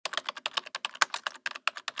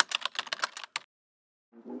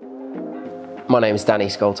My name is Danny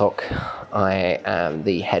Scoltock. I am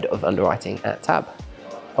the head of underwriting at Tab.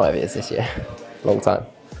 5 years this year, long time.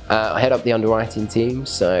 I head up the underwriting team,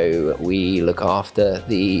 so we look after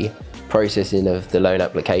the processing of the loan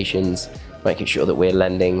applications, making sure that we're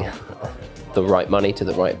lending the right money to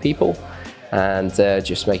the right people, and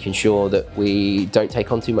just making sure that we don't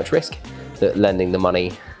take on too much risk, that lending the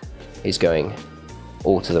money is going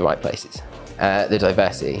all to the right places. The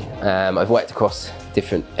diversity. I've worked across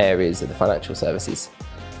different areas of the financial services,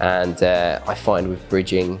 and I find with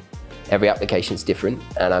bridging, every application is different,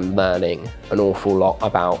 and I'm learning an awful lot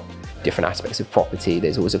about different aspects of property.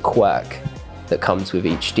 There's always a quirk that comes with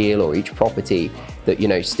each deal or each property that, you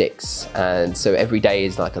know, sticks, and so every day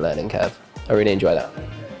is like a learning curve. I really enjoy that.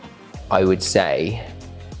 I would say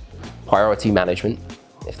priority management,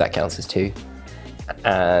 if that counts as two,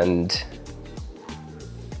 and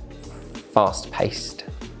fast-paced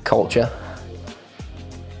culture,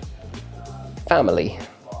 family,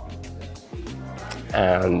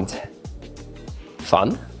 and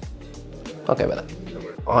fun. I'll go with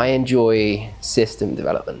that. I enjoy system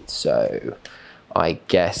development, so I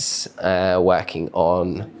guess working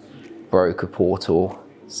on broker portal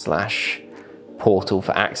 / portal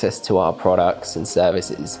for access to our products and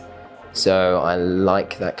services. So I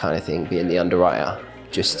like that kind of thing, being the underwriter,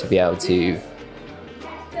 just to be able to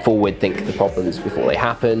forward think the problems before they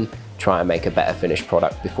happen, try and make a better finished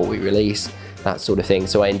product before we release, that sort of thing.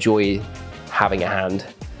 So I enjoy having a hand,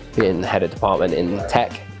 being the head of department in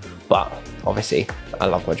tech, but obviously I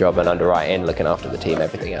love my job and underwriting, looking after the team,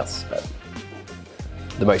 everything else. But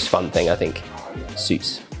the most fun thing, I think,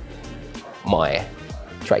 suits my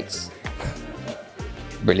traits.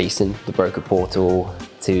 Releasing the broker portal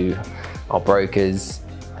to our brokers,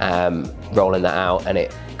 rolling that out and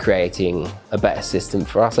it creating a better system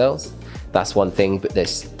for ourselves. That's one thing, but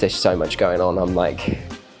there's so much going on. I'm like,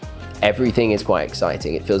 everything is quite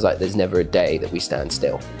exciting. It feels like there's never a day that we stand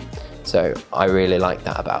still. So I really like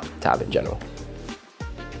that about Tab in general.